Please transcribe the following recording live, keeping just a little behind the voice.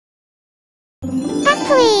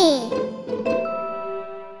Barkley!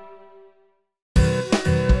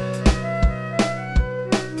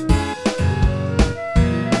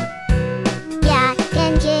 Jack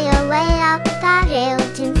and Jill way up the hill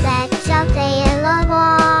to fetch a pail of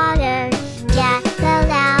water. Jack fell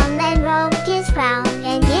down and broke his crown,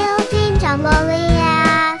 and Jill came tumbling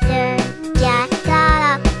after. Jack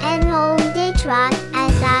got up and home they trot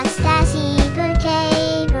as fast as he could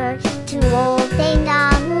caper to old Dame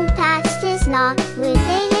Dom, who passed his knock with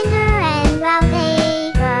a hinder and brown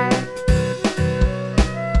paper.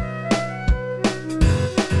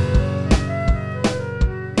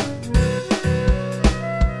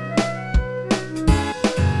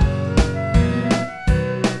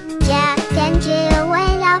 Jack and Jill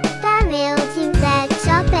went up the hill to fetch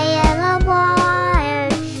a pail of water.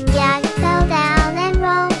 Jack fell down and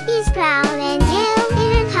broke his crown, and Jill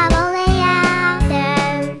didn't have a lay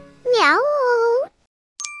after. Meow!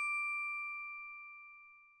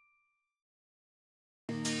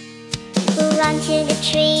 Run to the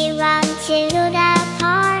tree, run to the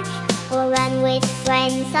park, or run with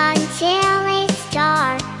friends until it's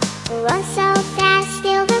dark. Run so fast,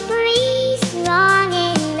 feel the breeze.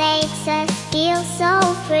 Running makes us feel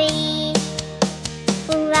so free.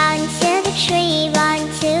 Run to the tree, run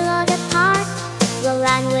to the park, we'll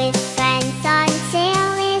run with friends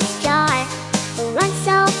until it's dark. Run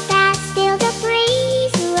so fast, feel the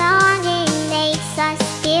breeze. Running makes us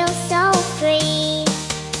feel so free.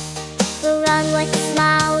 Run with a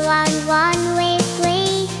smile, run with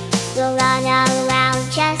glee. We'll run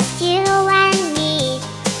around, just you and me.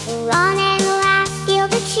 Run and laugh, feel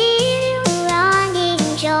the cheer. Running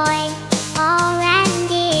joy, all and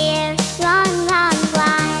dear. Run, run,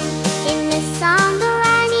 run. In the summer,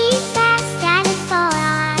 running fast and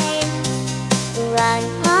fun. Run,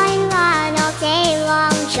 run, run all day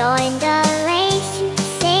long. Join the race to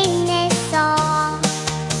sing this song.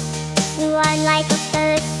 Run like a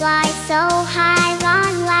bird, fly so high.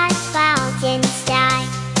 Run like clouds in the sky.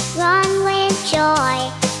 Run with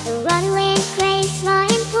joy, run with grace.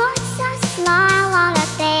 Running puts a smile on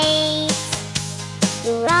our face.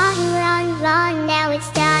 Run, run, run, now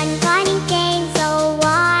it's done. Running games, oh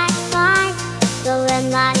what fun. Go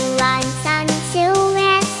run, run, run, sun to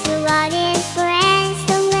rest. Running friends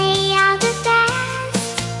to lay out the best.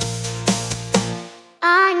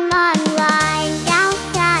 Run, run, run, down,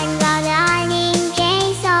 run, run, running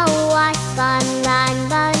games, oh what fun. Run,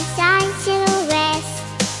 run, sun to rest.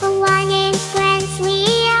 Running friends, we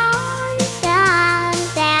are the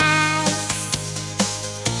best.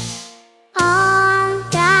 All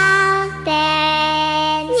the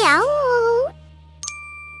best. Meow.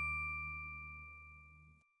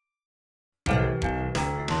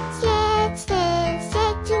 Skid, skid,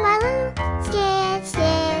 skid to my loo. Skid,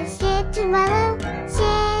 skid, skid to my loo.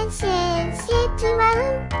 Skid, skid, skid to my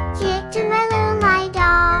loo. Skid to my loo, my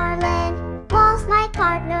darling. Lost my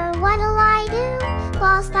partner, what'll I do?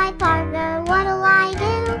 Lost my partner, what'll I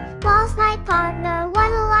do? Lost my partner,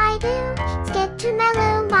 what'll I do? Skid to my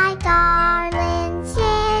loo, my darling.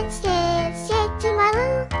 Skid, skid, skid to my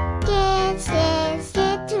loo. Skid, skid,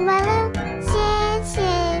 skid to my loo. Skid,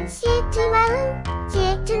 skid, skid to my loo.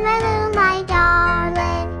 Skid to my loo, my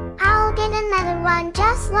darling. I'll get another one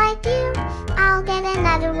just like you. I'll get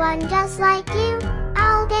another one just like you.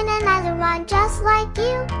 I'll get another one just like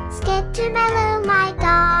you. Skid to my loo, my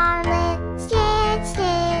darling. Skid,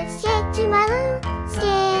 skid, skid to my loo.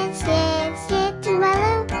 Skid, skid, skid to my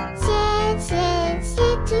loo. Skid, skid,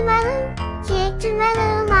 skid to my loo. Skid to my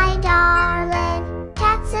loo, my darling.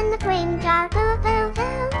 Cats in the cream jar, hoo hoo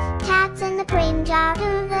hoo. Cats in the cream jar,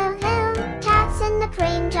 hoo hoo hoo. Cats in the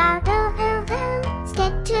cream jar, hoo hoo hoo.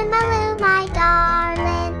 Skid to my loo, my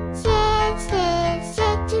darling. Skid, skid,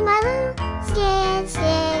 skid to my loo. Skid,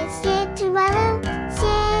 skid, skid to my loo.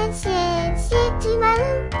 Skid, skid, skid to my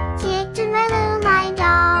loo. Skid to my loo, my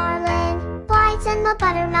darling. Flies in the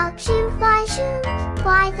buttermilk shoe, fly shoe.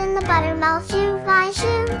 Flies in the buttermilk shoe, fly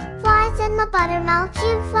shoe. Flies in the buttermilk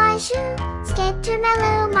shoe, fly shoe. Skid to my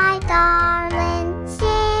loo, my darling.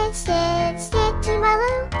 Skid, skid, skid to my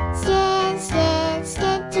loo. Skid, skid,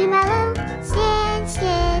 skid to my loo. Skid,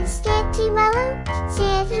 skid, skid to my loo.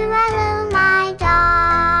 Skid to my loo, my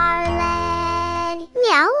darling.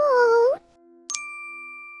 Meow.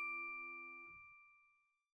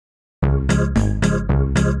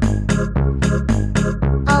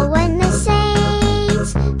 Oh, when the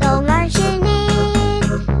saints go marching in.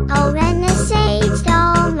 Oh, when the saints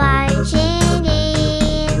go marching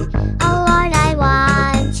in. Oh, Lord, I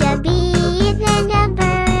want to be in the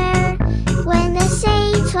number when the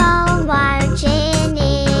saints go marching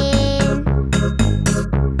in.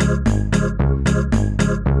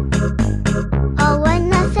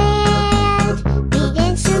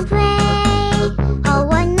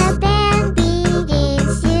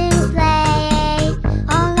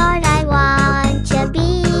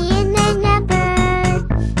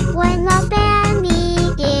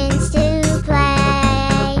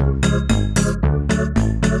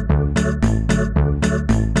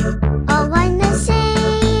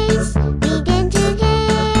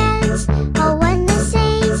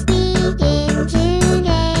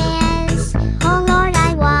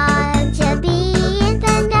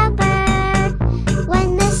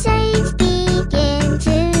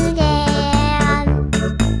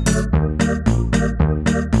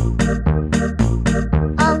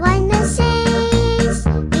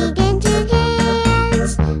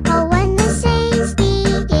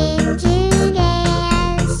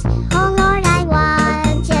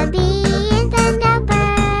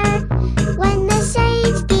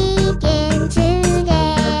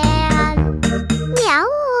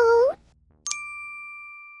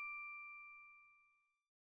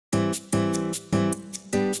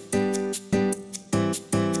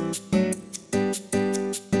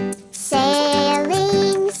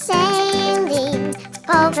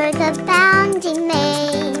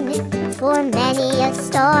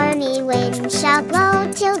 shall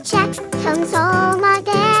blow till Jack comes home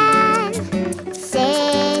again.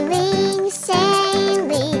 Sailing,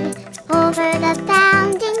 sailing over the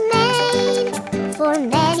bounding main, for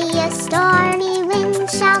many a stormy wind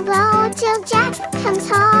shall blow till Jack comes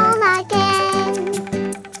home again.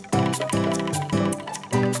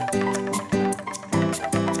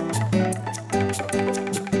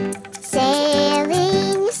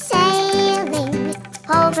 Sailing, sailing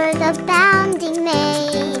over the bounding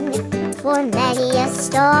main, for many a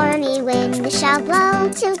stormy wind shall blow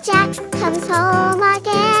till Jack comes home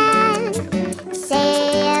again.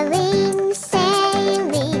 Sailing,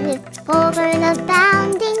 sailing over the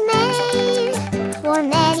bounding main, for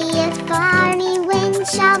many a stormy wind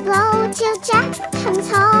shall blow till Jack comes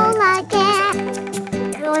home again.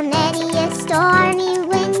 For many a stormy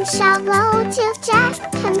wind shall blow till Jack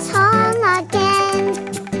comes home again.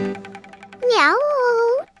 Meow.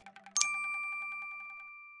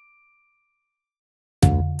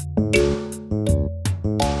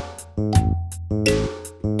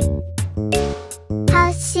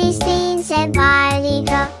 Oats, these beans and barley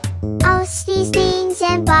grow. Oats, these beans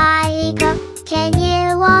and barley grow. Can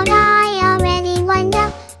you what I already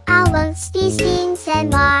wonder? How oats, these beans and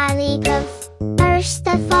barley grow. First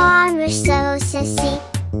the farmer sows the seed,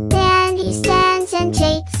 then he stands and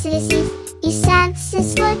takes the seeds. He stamps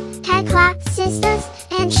his foot and claps his boots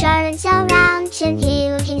and turns around to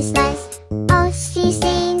view his lands. Oats, these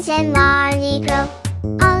beans and barley grow.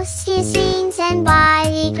 Oats, these beans and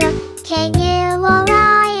barley grow. Can you or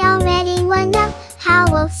I already wonder how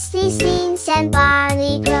oats, these beans and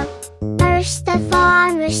barley grow? First the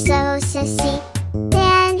farmer sows the seed,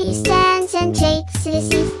 then he stands and takes the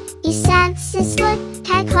seeds. He stamps his foot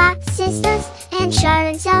and claps his boots and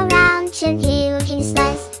turns around to view his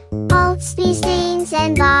lands. Oats, these beans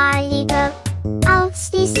and barley grow. Oats,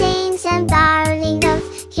 these beans and barley grow.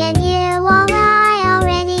 Can you or I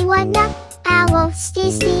already wonder how oats,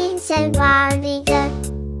 these beans and barley grow?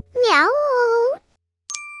 Meow.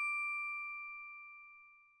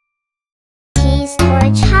 Pease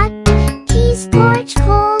porridge hot, pease porridge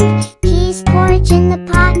cold, pease porridge in the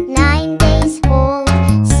pot 9 days old.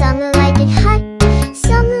 Some like it hot,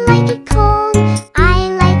 some like it cold. I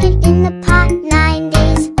like it in the pot 9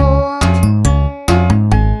 days old.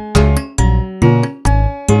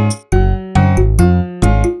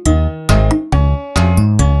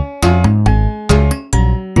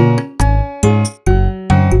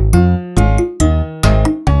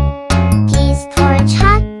 Pease porridge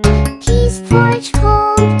hot, pease porridge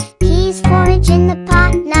cold, pease porridge in the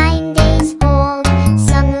pot 9 days old.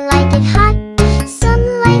 Some like it hot, some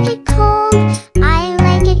like it cold. I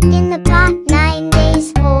like it in the pot 9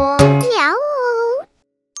 days old. Meow.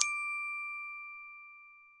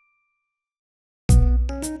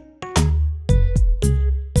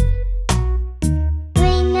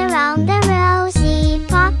 Ring around the rosy,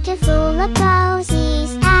 pocket full of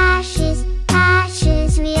posies. Ashes,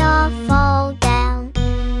 ashes, we all fall down.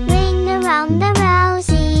 Ring around the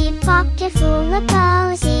rosy, pocket full of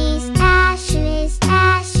posies. Ashes,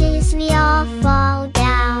 ashes, we all fall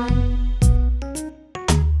down.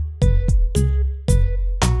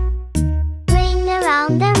 Ring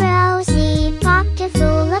around the rosy, pocket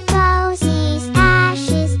full of posies.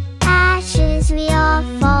 Ashes, ashes, we all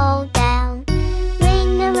fall down.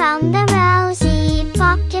 Ring around the rosy,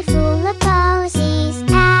 pocket full of posies.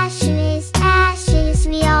 Ashes, ashes,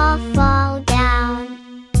 we all fall down.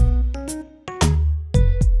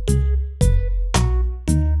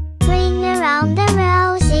 Ring around the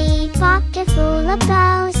rosy, pocket full of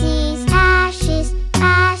posies. Ashes,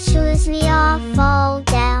 ashes, we all fall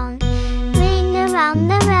down. Ring around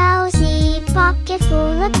the rosy, pocket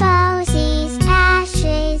full of posies.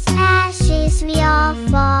 Ashes, ashes, we all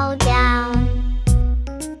fall down.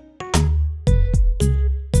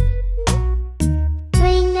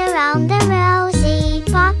 Ring around the rosy,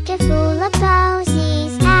 pocket full of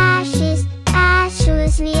posies. Ashes,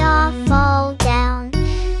 ashes, we all fall down.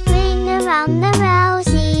 Ring around the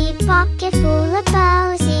rosy, pocket full of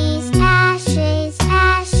posies. Ashes,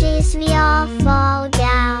 ashes, we all fall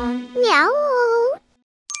down. Meow.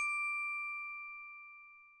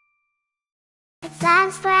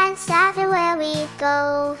 Flags, friends, everywhere we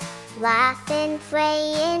go, laughing,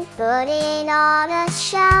 praying, putting on a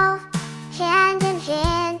show. Hand in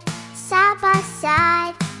hand, side by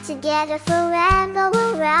side, together forever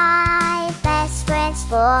we'll ride. Best friends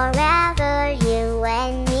forever, you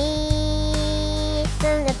and me.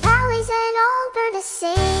 Through the valleys and over the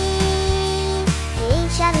sea,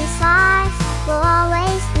 each other's hearts will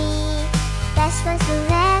always be. Best friends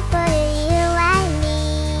forever, you and me.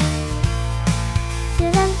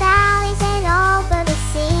 Through the valleys and over the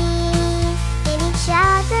sea, in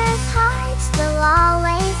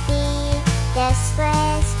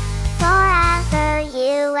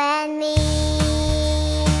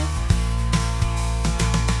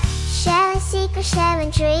together sharing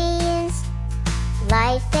dreams.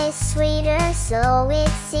 Life is sweeter, so it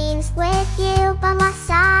seems. With you by my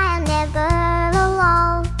side, I'm never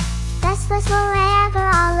alone. Best friends forever,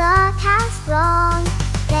 our love has grown.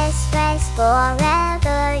 Best friends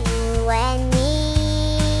forever, you and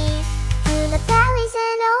me. Through the valleys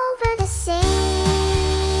and over the sea,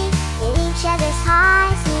 in each other's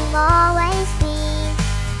hearts we'll always be.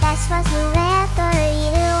 Best friends forever,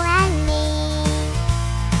 you and me.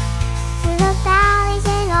 Through the valleys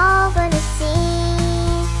and over the sea,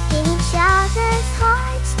 in each other's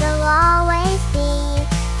hearts we'll always be.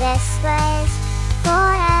 Best friends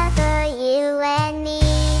forever, you and me.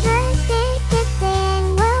 Through thick and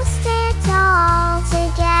thin, we'll stand tall.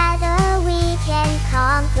 Together we can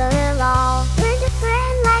conquer all. We're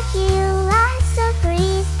different like you, like the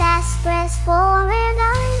breeze. Best friends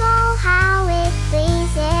forever, know how it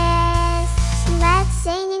pleases. Let's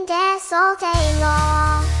sing and dance all day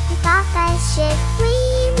long. With our friendship we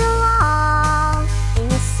belong. In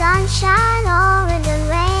the sunshine or in the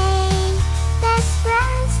rain, best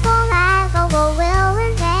friends forever will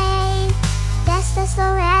remain. Best friends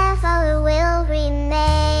forever will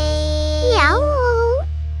remain. Yow!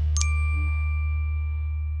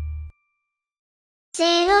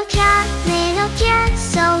 Little cat,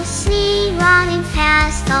 so sweet, running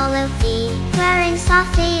past all of feet, purring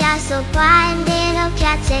softly as so bright. Little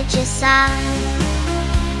cat at your side.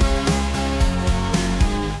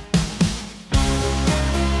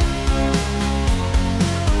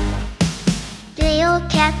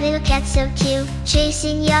 Little cat so cute,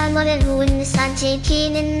 chasing young mother who in the sun,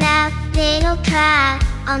 taking a nap. Little cat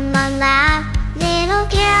on my lap. Little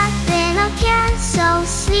cat, so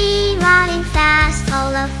sweet, running fast,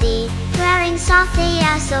 full of feet, purring softly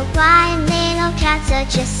as so bright. Little cat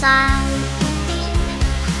at your side.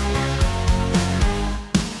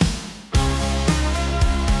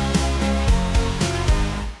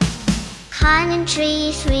 Climbing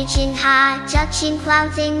trees, reaching high, touching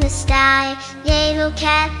clouds in the sky. Little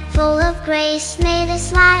cat, full of grace, made a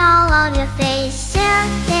smile all on your face.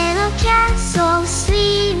 Little cat, so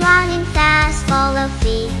sweet, running fast, full of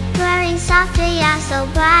feet, purring softly and so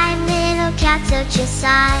bright. Little cat at your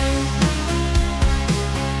side.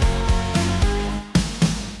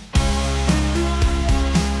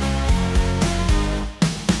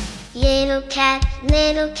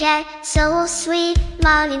 Little cat, so sweet,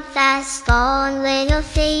 running fast on little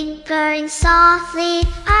feet, purring softly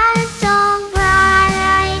and so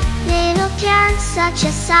bright. Little cat, such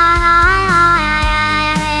a sight.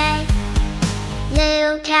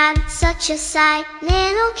 Little cat, such a sight.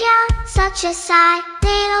 Little cat, such a sight.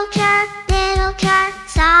 Little cat,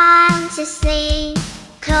 time to sleep.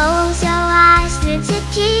 Close your eyes,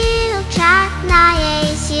 little cat, night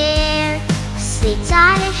is here. Sleep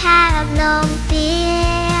tight and have no fear.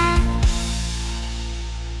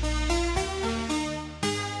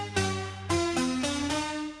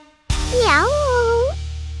 Meow.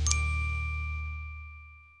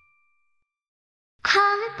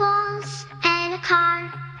 Colored balls and a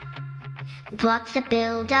car, blocks that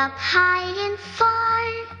build up high and far.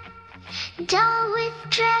 Doll with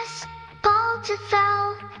dress, ball to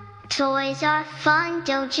throw. Toys are fun,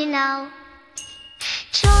 don't you know?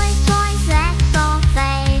 Toys, let's all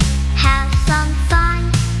play. Have some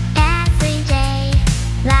fun every day.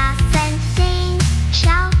 Laugh and sing,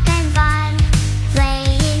 shout and run.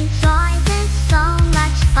 Playing toys is so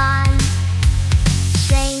much fun.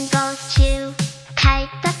 Train goes to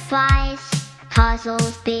kite that flies.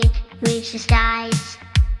 Puzzles big, reach the skies.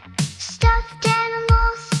 Stuffed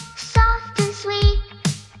animals, soft and sweet.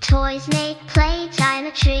 Toys make playtime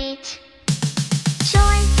a treat.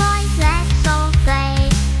 Toys, let's all play.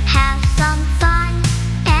 Have some fun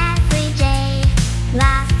every day.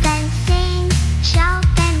 Laugh and sing, shout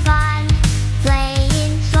and run.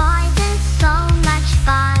 Playing toys is so much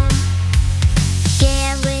fun.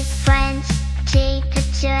 Get with friends, take a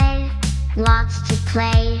turn. Lots to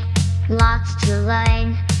play, lots to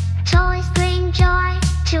learn. Toys bring joy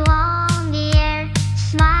to all near.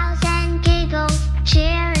 Smiles and giggles,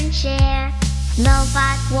 cheer and share.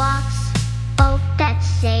 Robot walks, boat that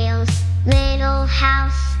sails. Little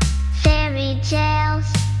house, fairy tales.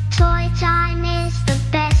 Toy time is the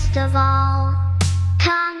best of all.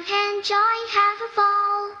 Come enjoy, have a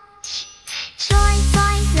ball.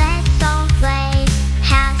 Toys, let's all play.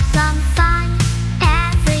 Have some fun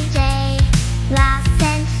every day. Laugh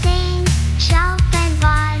and sing, shout and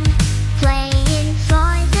run. Playing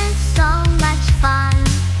toys is so much fun.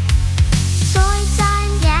 Toy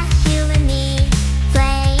time, yes, you and me.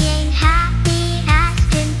 Playing happy as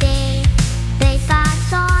can be. They got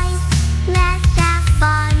toys, let's have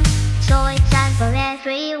fun. Toy time for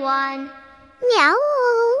everyone. Meow.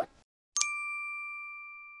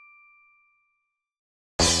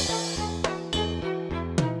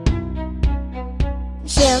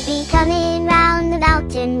 She'll be coming round the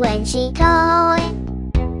mountain when she calls.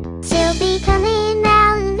 She'll be coming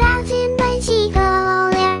round the mountain when she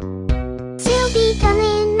calls. She'll be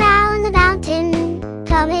coming round the mountain,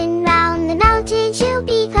 coming round the mountain. She'll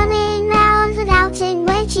be coming round the mountain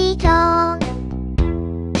when she calls.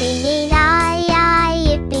 Singing I,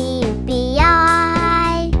 yippee, yippee,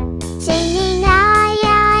 I. Singing I,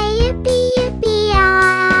 yippee, yippee,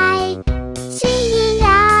 I. Singing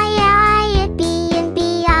I, yippee,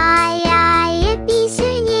 yippee, I, yippee.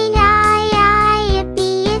 Singing I,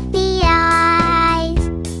 yippee, yippee, I.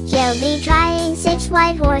 She'll be driving 6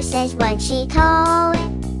 white horses when she calls.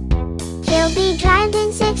 She'll be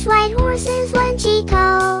driving 6 white horses when she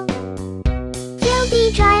calls. She'll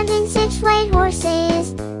be driving 6 white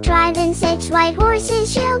horses, driving 6 white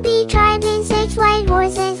horses. She'll be driving 6 white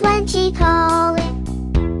horses when she calls.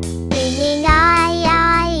 Singing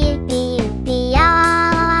I, yippee, yippee,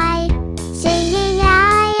 I. Singing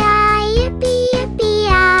I, yippee, yippee,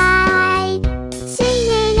 I.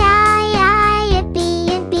 Singing I, yippee,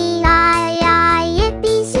 yippee, I,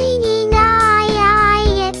 yippee. Singing I,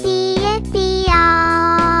 yippee, yippee, I.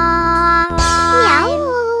 Meow.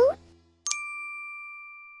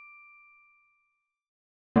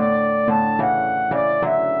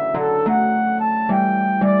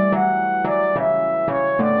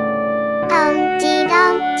 Humpty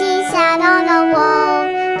Dumpty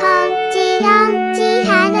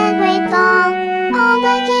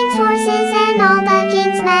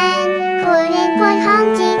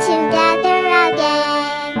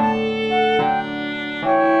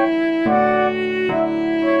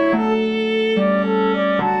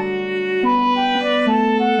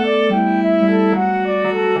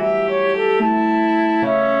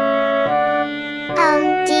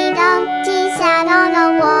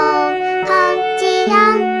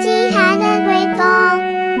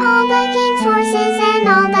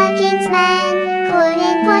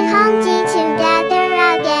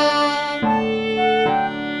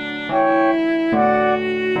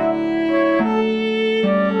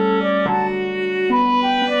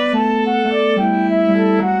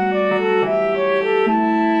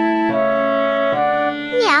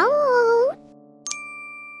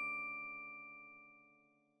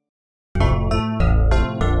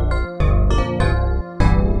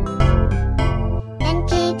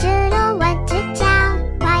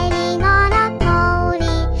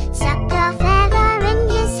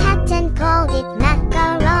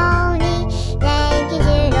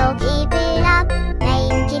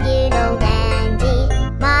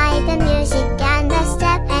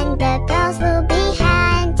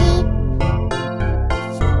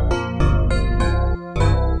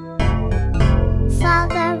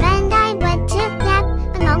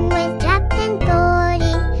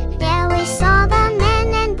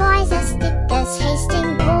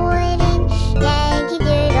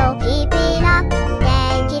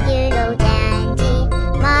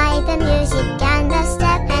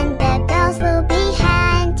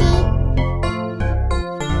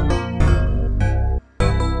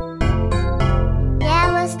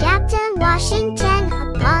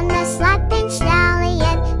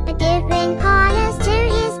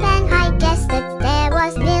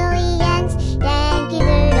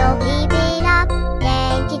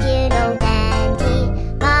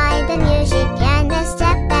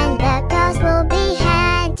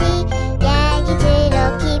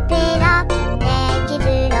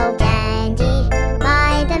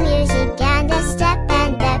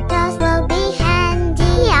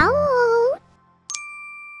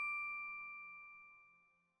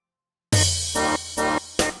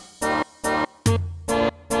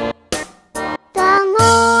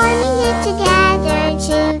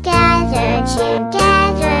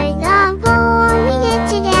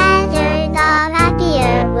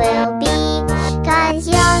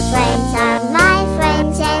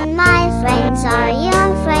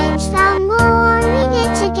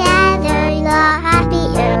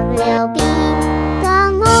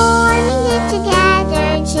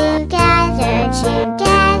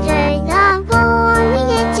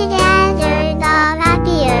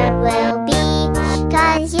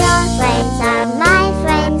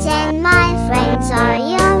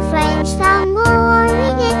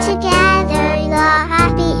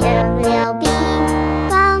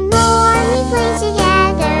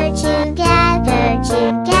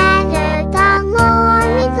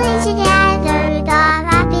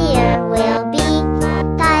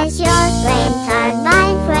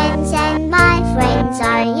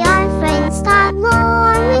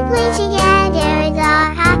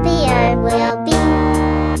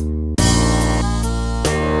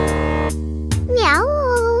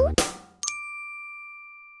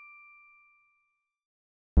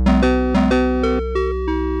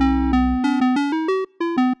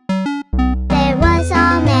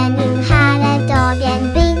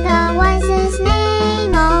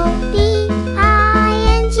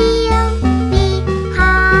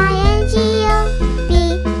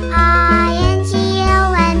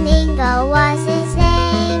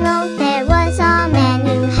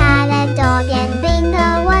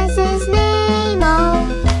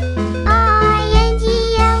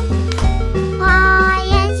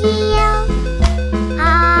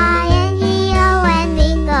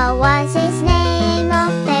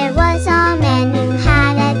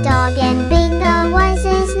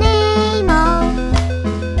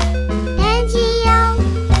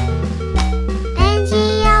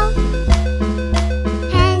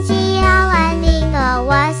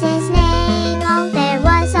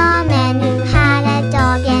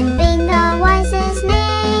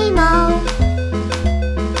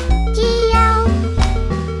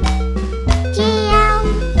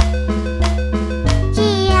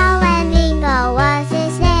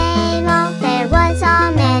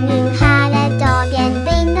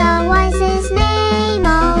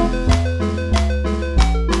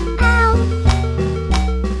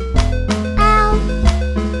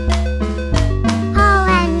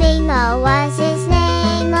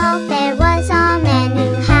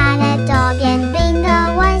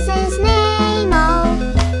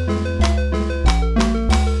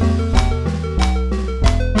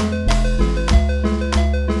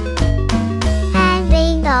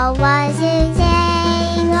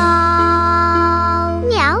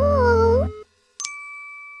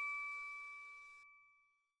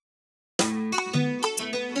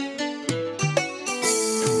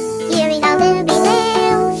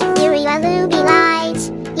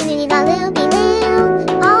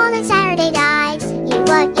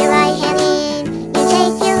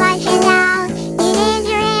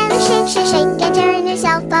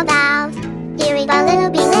yourself about. Here we go,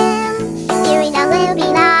 Looby Loo. Here we go, Looby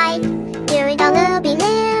Light. Here we go, Looby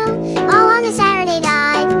Loo. All on a Saturday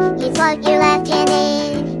night. You plug your left hand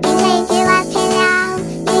in. You take your left hand out.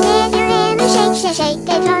 You get your hand and shake, shake, shake,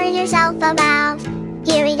 and turn yourself about.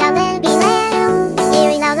 Here we go, Looby Loo. Here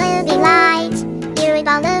we go, Looby Light. Here we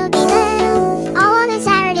go, Looby Loo. All on a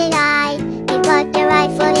Saturday night. You put your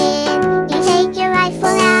right foot in. You take your right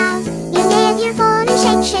foot out. You get your foot and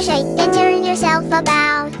shake, shake, shake, and turn yourself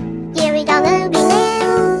about. Here we go, Looby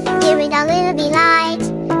Loo. Here we go, Looby Light.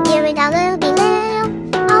 Here we go, Looby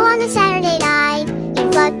Loo. All on a Saturday night. You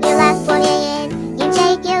put your left foot in. You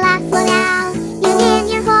take your left foot out. You get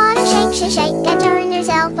your foot and shake, shake, shake, and turn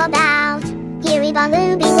yourself about. Here we go,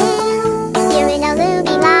 Looby Loo. Here we go,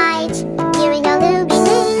 Looby Light. Here we go, Looby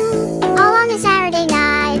Loo. All on a Saturday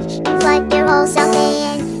night. You put your whole self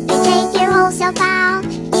in. You take your whole self out.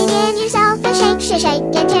 You give yourself a shake, shake,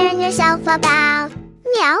 shake, and turn yourself about.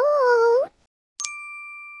 Meow.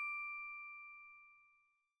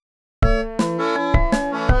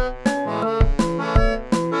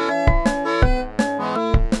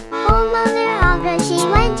 Oh, Mother Hubbard, she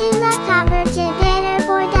went to the cupboard to get her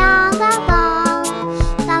poor dog a bone.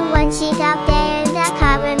 But when she got there, the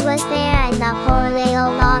cupboard was bare, and the poor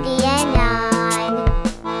little doggy and died.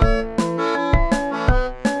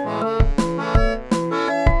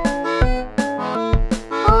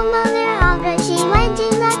 Oh, Mother Hubbard, she went to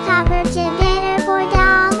the cupboard to get her poor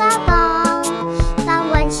dog a bone. But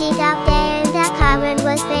when she got there, the cupboard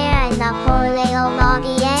was bare, and the poor little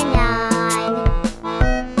doggy and died.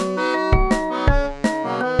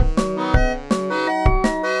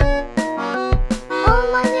 Oh,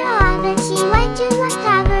 Mother Hubbard, she went to the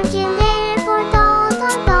cupboard to get her poor dog a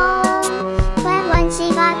bone. But when she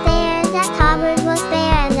got there, the cupboard was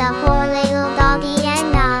bare, and the poor little doggy and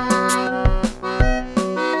died.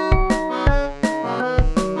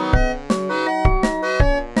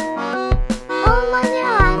 Oh, Mother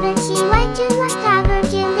Hubbard, she went to the cupboard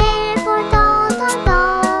to get her poor dog a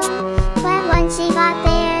bone. But when she got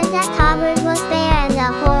there, the cupboard was bare, and the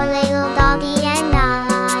poor little doggy and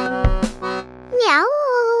died. Meow.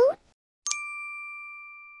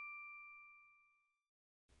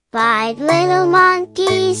 5 little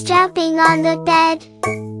monkeys jumping on the bed.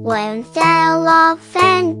 One fell off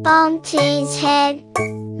and bumped his head.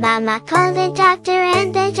 Mama called the doctor,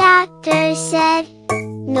 and the doctor said,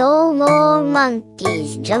 no more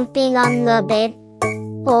monkeys jumping on the bed.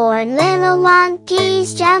 4 little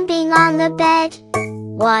monkeys jumping on the bed.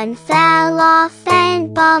 One fell off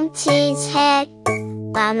and bumped his head.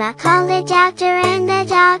 Mama called the doctor, and the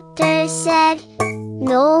doctor said,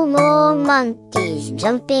 no more monkeys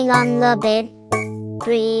jumping on the bed.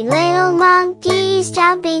 3 little monkeys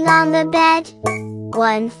jumping on the bed.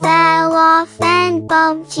 One fell off and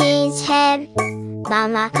bumped his head.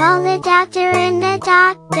 Mama called the doctor, and the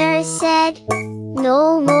doctor said,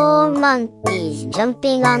 no more monkeys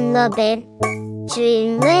jumping on the bed.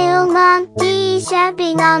 2 little monkeys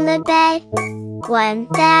jumping on the bed. One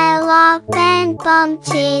fell off and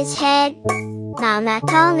bumped his head. Mama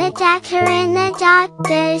called the doctor, and the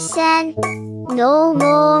doctor said, no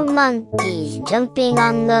more monkeys jumping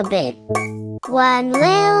on the bed. 1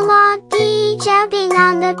 little monkey jumping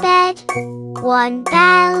on the bed. One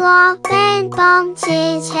fell off and bumped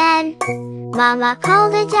his head. Mama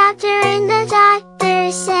called the doctor, and the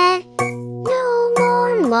doctor said, no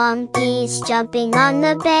more monkeys jumping on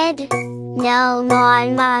the bed. No more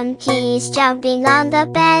monkeys jumping on the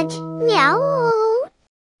bed. Meow.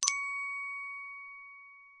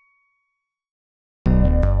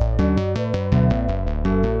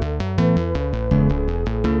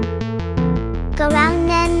 Go round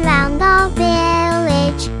and round the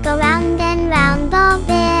village. Go round and round the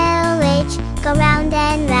village. Go round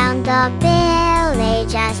and round the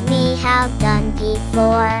village, as we have done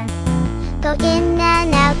before. Go in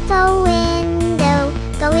and out the window.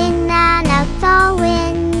 Go in and out the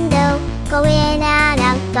window. Go in and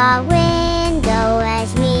out the window,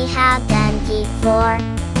 as we have done before.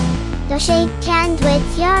 You'll shake hands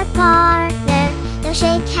with your partner. You'll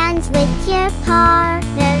shake hands with your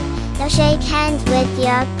partner. You'll shake hands with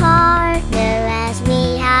your partner, as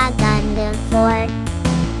we have done before.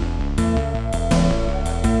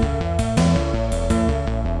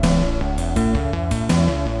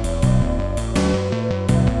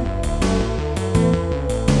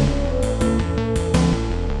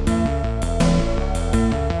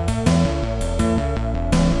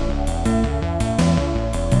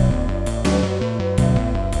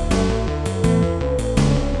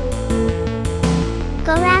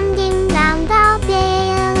 Go round and round the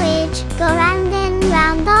village. Go round and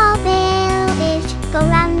round the village.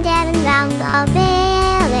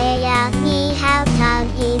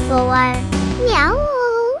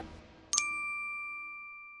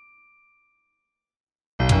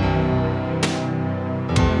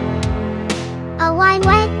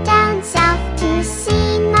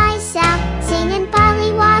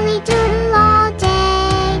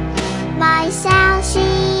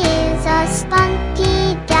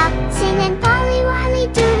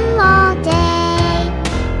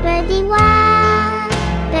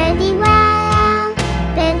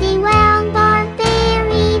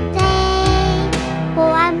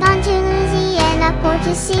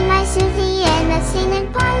 to see my Susie and a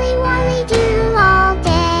singing Barley, Wolly, Doodle all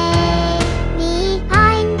day.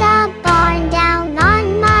 Behind the barn, down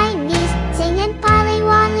on my knees, singing Barley,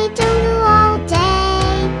 Wolly, Doodle all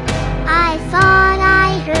day. I thought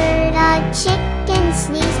I heard a chicken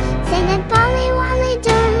sneeze, singing Barley, Wolly,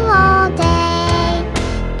 Doodle all day.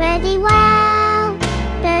 Birdie wow,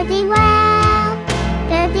 birdie wow,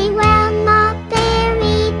 birdie wow, not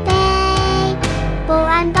very bay. For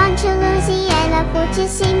I'm bunch of Louisiana, for to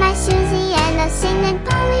see my Susie and a singing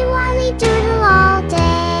Barley, Wolly, Doodle all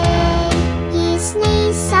day. He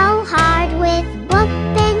sneezed so hard with whoop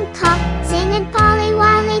and cough, singing Barley,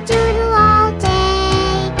 Wolly, Doodle all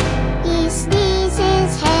day. He sneezed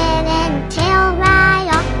his head and tail right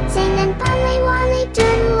off, singing Barley, Wolly,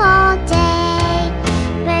 Doodle all day.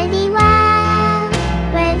 Birdie wow,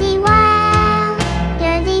 birdie wow,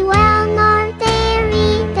 birdie wow, not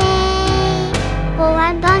very bay. For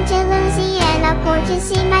I'm bunch of Louisiana, for to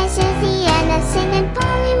see my Susie and a singing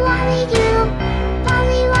Barley, Wolly, Doodle,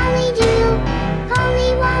 Barley, Wolly, Doodle,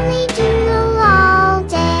 Barley, Wolly, Doodle all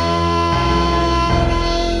day.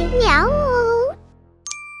 Meow.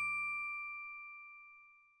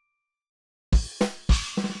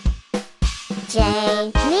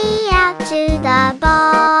 Take me out to the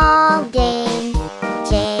ball game.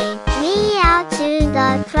 Take me out to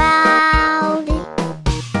the crowd.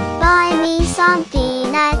 Buy me some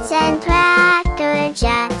peanuts and cracker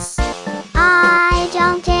jacks. I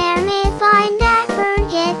don't care if I never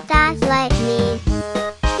get that like me.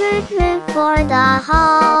 Root for the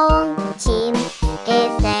home team.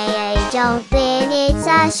 If they don't win, it's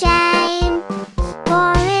a shame.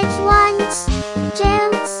 For it's once,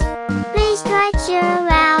 Jones, we stretch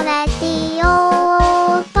around at the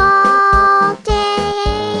old ball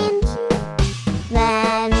games.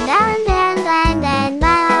 Then,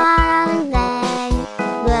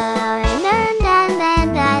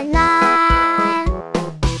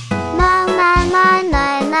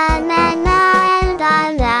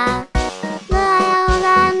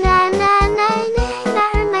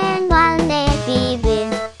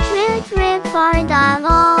 for the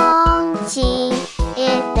long team.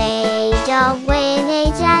 If they don't win,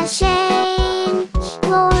 it's a shame.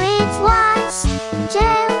 For it's once,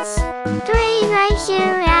 Jones, three race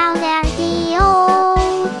around at the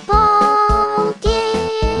old ball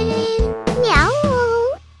game. Meow.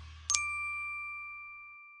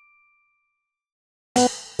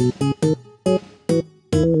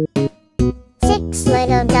 Six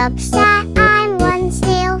little ducks that I'm one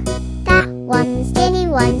still. That one's skinny,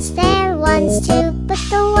 one's fair, one's two. But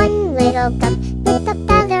the one little duck with the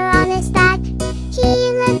feather on his back, he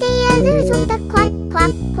led the others with the quack,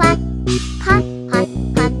 quack, quack. Quack, quack,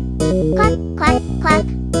 quack. Quack, quack, quack.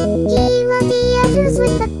 He led the others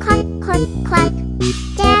with the quack, quack, quack.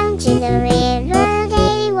 Down to the river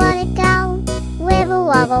they wanna go. Wibble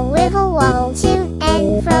wobble, to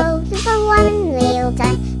and fro. The one little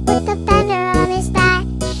duck with the feather on his back,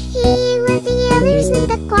 he led the others with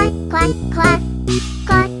the quack, quack, quack.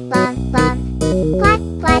 Quack, quack, quack. Quack,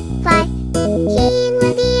 quack, quack. He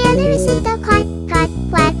led the others with the quack, quack,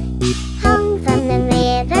 quack. Home from the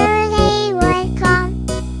river they would come.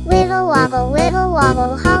 Wibble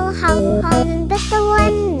wobble, ho, ho, hum. But the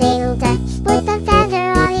one little duck with the feather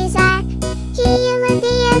on his back, he led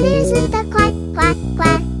the others with the quack, quack,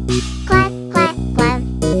 quack. Quack, quack, quack.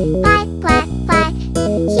 Quack, quack, quack.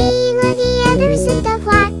 He led the others with the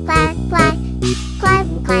quack, quack, quack. Quack,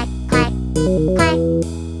 quack, quack. Quack.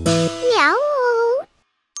 Meow.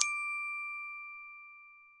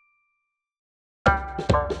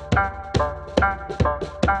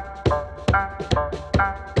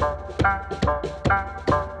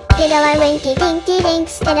 Skidamarink, dinky dink,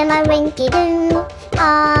 skidamarink, doo.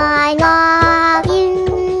 I love you.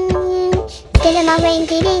 Skidamarink,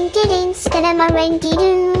 dinky dink, skidamarink,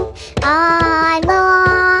 doo. I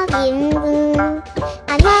love you.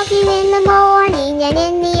 I love you in the morning and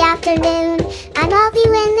in the afternoon. I love you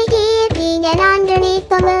in the evening and underneath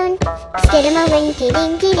the moon. Skidamarink,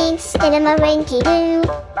 dinky dink, skidamarink, doo.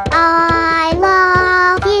 I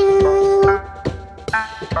love you.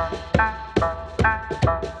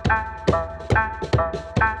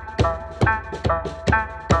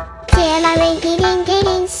 Skidamarink, dinky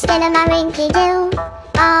dink, skidamarink, doo.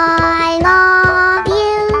 I love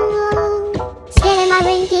you.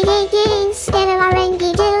 Skidamarink, dinky dink, skidamarink,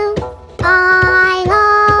 doo. I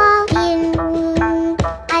love you.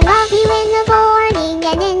 I love you in the morning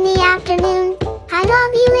and in the afternoon. I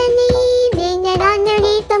love you in the evening and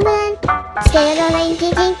underneath the moon. Skidamarink,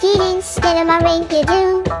 dinky dink, skidamarink,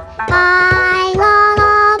 doo. I love you.